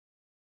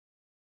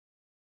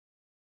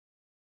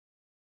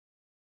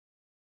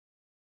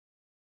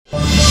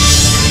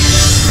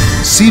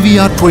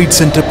CVR Trade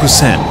Center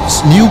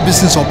presents new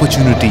business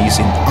opportunities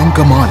in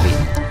Angamaly.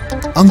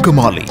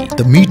 Angamaly,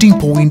 the meeting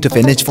point of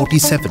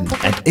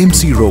NH47 and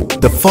MC Road,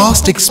 the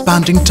fast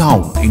expanding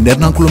town in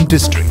Ernakulam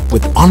district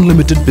with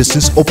unlimited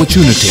business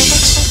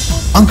opportunities.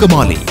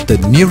 Angamaly, the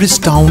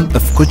nearest town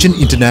of Cochin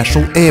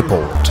International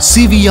Airport.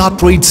 CVR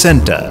Trade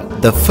Center,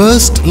 the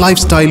first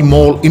lifestyle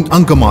mall in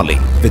Angamaly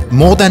with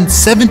more than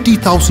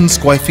 70,000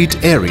 square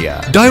feet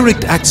area.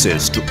 Direct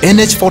access to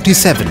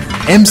NH47,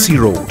 MC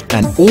Road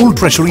and Old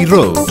Treasury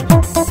Road.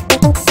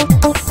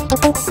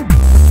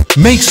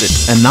 Makes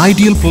it an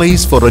ideal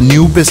place for a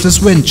new business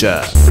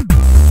venture.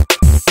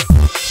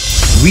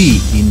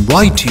 We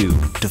invite you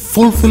to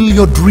fulfill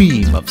your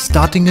dream of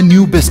starting a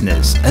new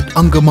business at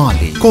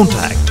Angamaly.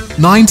 Contact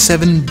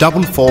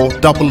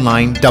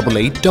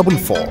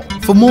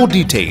 9744998844. For more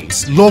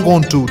details, log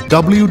on to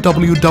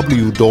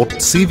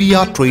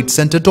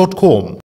www.cvrtradecenter.com.